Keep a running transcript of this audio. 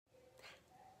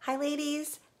Hi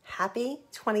ladies, happy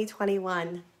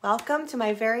 2021. Welcome to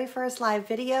my very first live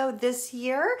video this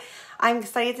year. I'm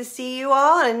excited to see you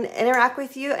all and interact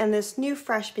with you in this new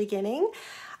fresh beginning.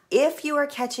 If you are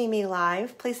catching me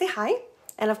live, please say hi.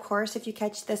 And of course, if you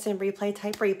catch this in replay,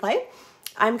 type replay.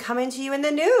 I'm coming to you in the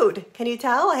nude. Can you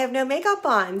tell? I have no makeup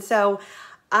on. So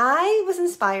I was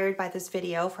inspired by this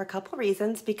video for a couple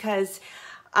reasons because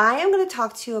I am going to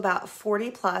talk to you about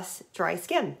 40 plus dry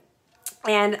skin.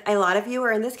 And a lot of you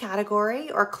are in this category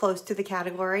or close to the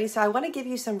category. So I want to give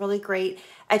you some really great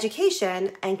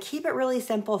education and keep it really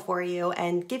simple for you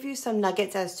and give you some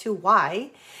nuggets as to why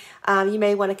you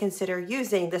may want to consider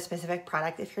using this specific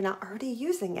product if you're not already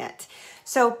using it.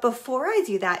 So before I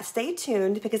do that, stay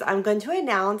tuned because I'm going to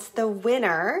announce the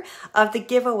winner of the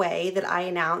giveaway that I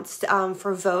announced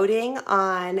for voting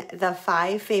on the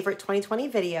 5 favorite 2020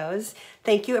 videos.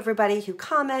 Thank you everybody who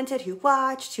commented, who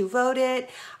watched, who voted.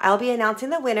 I'll be announcing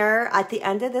the winner at the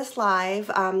end of this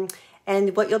live.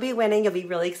 And what you'll be winning, you'll be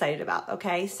really excited about,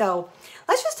 okay? So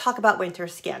let's just talk about winter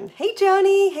skin. Hey,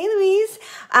 Joni. Hey, Louise.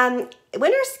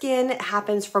 Winter skin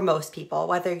happens for most people,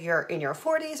 whether you're in your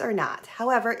 40s or not.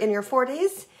 However, in your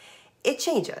 40s, it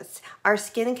changes. Our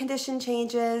skin condition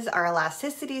changes, our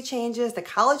elasticity changes, the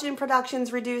collagen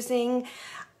production's reducing,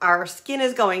 our skin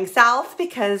is going south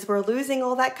because we're losing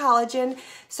all that collagen.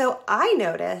 So I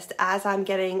noticed as I'm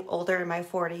getting older in my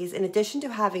 40s, in addition to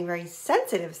having very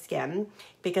sensitive skin,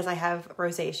 because I have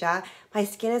rosacea, my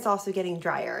skin is also getting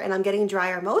drier. And I'm getting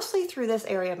drier mostly through this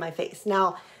area of my face.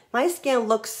 Now, my skin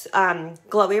looks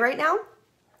glowy right now.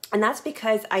 And that's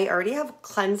because I already have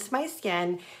cleansed my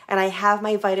skin and I have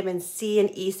my vitamin C and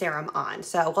E serum on.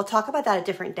 So we'll talk about that a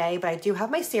different day, but I do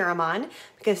have my serum on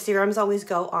because serums always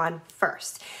go on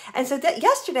first. And so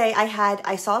yesterday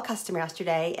I saw a customer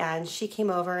yesterday and she came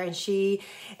over and she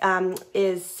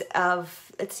is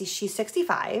of, she's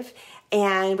 65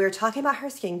 and we were talking about her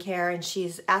skincare and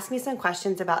she's asked me some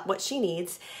questions about what she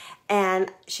needs.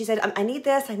 And she said, I need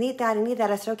this, I need that, I need that.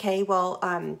 I said, okay, well,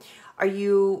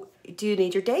 do you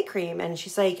need your day cream? And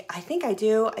she's like, I think I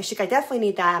do. I definitely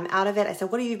need that. I'm out of it. I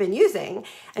said, what have you been using?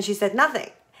 And she said, nothing.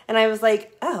 And I was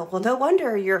like, oh, well, no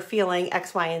wonder you're feeling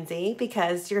X, Y, and Z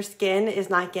because your skin is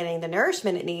not getting the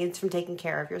nourishment it needs from taking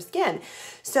care of your skin.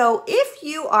 So if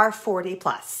you are 40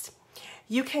 plus,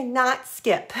 you cannot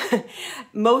skip.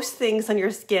 Most things on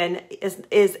your skin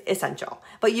is essential,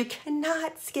 but you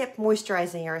cannot skip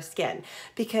moisturizing your skin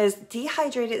because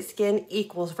dehydrated skin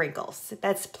equals wrinkles.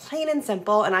 That's plain and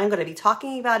simple, and I'm going to be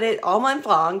talking about it all month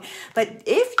long. But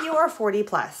if you are 40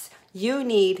 plus, you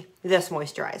need this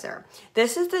moisturizer.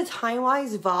 This is the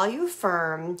Time-Wise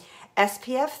Voluform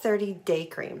SPF 30 Day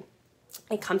Cream.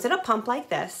 It comes in a pump like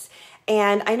this.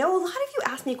 And I know a lot of you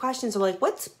ask me questions like,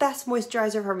 what's best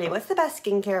moisturizer for me? What's the best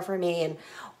skincare for me? And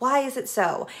why is it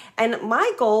so? And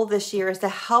my goal this year is to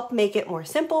help make it more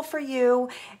simple for you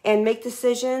and make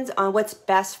decisions on what's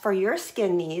best for your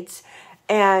skin needs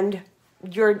and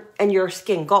your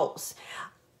skin goals.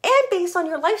 And based on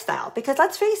your lifestyle, because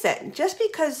let's face it, just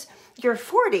because you're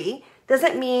 40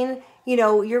 doesn't mean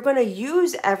you're going to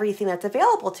use everything that's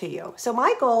available to you. So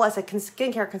my goal as a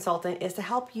skincare consultant is to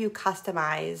help you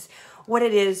customize what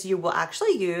it is you will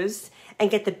actually use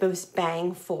and get the most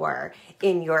bang for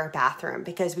in your bathroom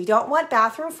because we don't want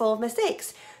bathroom full of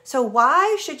mistakes. So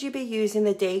why should you be using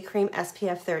the Day Cream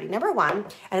SPF 30? Number one,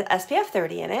 an SPF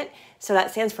 30 in it. So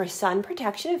that stands for Sun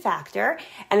Protection Factor.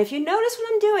 And if you notice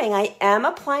what I'm doing, I am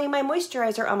applying my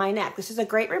moisturizer on my neck. This is a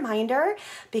great reminder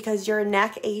because your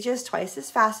neck ages twice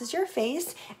as fast as your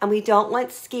face and we don't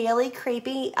want scaly,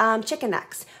 crepey chicken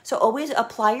necks. So always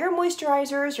apply your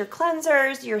moisturizers, your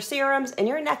cleansers, your serums in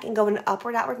your neck and go in an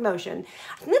upward-outward motion.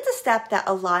 I think that's a step that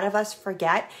a lot of us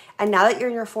forget. And now that you're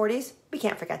in your 40s, we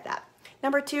can't forget that.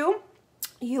 Number two,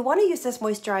 you want to use this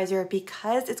moisturizer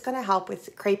because it's going to help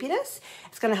with crepiness.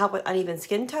 It's going to help with uneven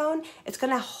skin tone. It's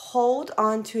going to hold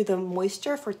on to the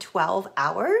moisture for 12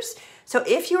 hours. So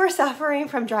if you are suffering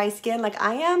from dry skin like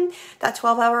I am, that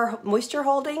 12-hour moisture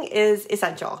holding is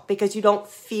essential because you don't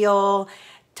feel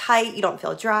tight, you don't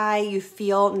feel dry, you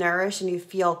feel nourished, and you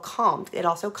feel calmed. It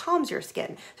also calms your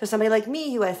skin. So somebody like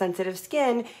me who has sensitive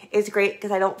skin is great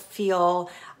because I don't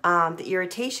feel the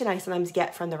irritation I sometimes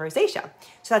get from the rosacea.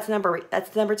 So that's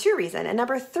the number two reason. And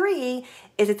number three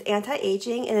is it's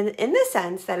anti-aging in the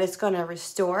sense that it's going to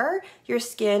restore your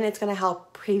skin. It's going to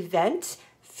help prevent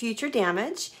future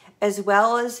damage as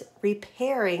well as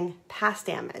repairing past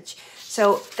damage.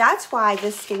 So that's why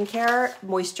this skincare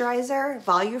moisturizer,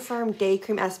 Voluform Day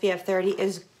Cream SPF 30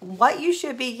 is what you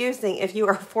should be using if you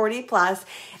are 40 plus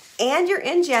and you're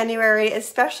in January,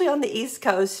 especially on the East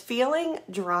Coast, feeling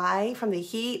dry from the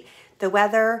heat. the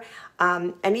weather.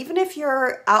 And even if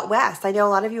you're out west, I know a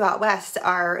lot of you out west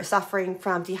are suffering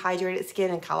from dehydrated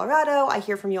skin in Colorado. I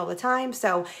hear from you all the time.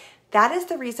 So that is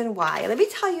the reason why. Let me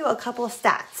tell you a couple of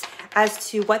stats as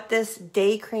to what this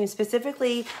day cream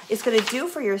specifically is going to do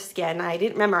for your skin. I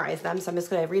didn't memorize them, so I'm just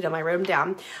going to read them. I wrote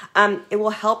them down. It will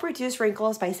help reduce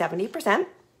wrinkles by 70%.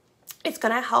 It's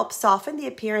going to help soften the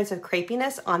appearance of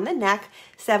crepiness on the neck,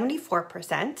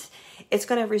 74%. It's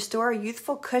going to restore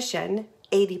youthful cushion,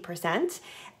 80%,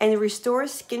 and restore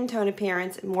skin tone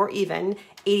appearance more even,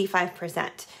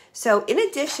 85%. So in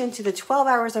addition to the 12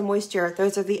 hours of moisture,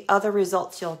 those are the other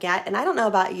results you'll get. And I don't know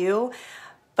about you,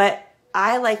 but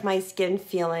I like my skin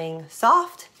feeling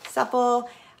soft, supple,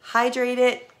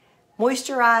 hydrated,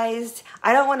 moisturized.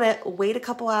 I don't want to wait a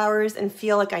couple hours and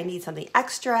feel like I need something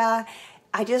extra.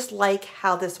 I just like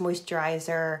how this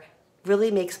moisturizer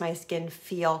really makes my skin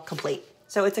feel complete.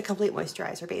 So it's a complete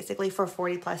moisturizer basically for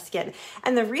 40 plus skin.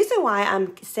 And the reason why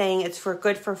I'm saying it's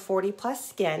good for 40 plus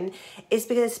skin is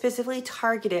because it's specifically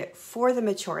targeted for the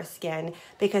mature skin,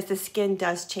 because the skin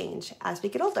does change as we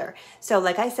get older. So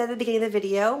like I said at the beginning of the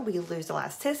video, we lose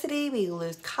elasticity, we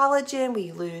lose collagen,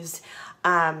 we lose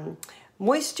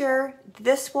moisture.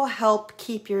 This will help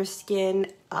keep your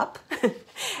skin up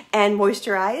and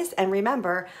moisturized. And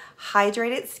remember,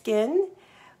 dehydrated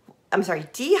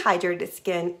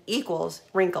skin equals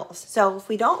wrinkles. So if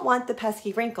we don't want the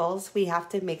pesky wrinkles, we have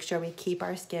to make sure we keep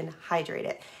our skin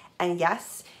hydrated. And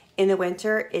yes, in the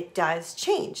winter, it does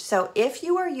change. So if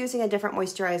you are using a different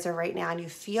moisturizer right now and you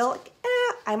feel like,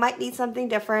 I might need something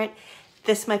different,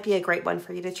 this might be a great one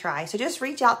for you to try. So just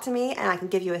reach out to me and I can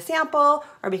give you a sample,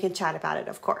 or we can chat about it,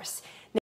 of course.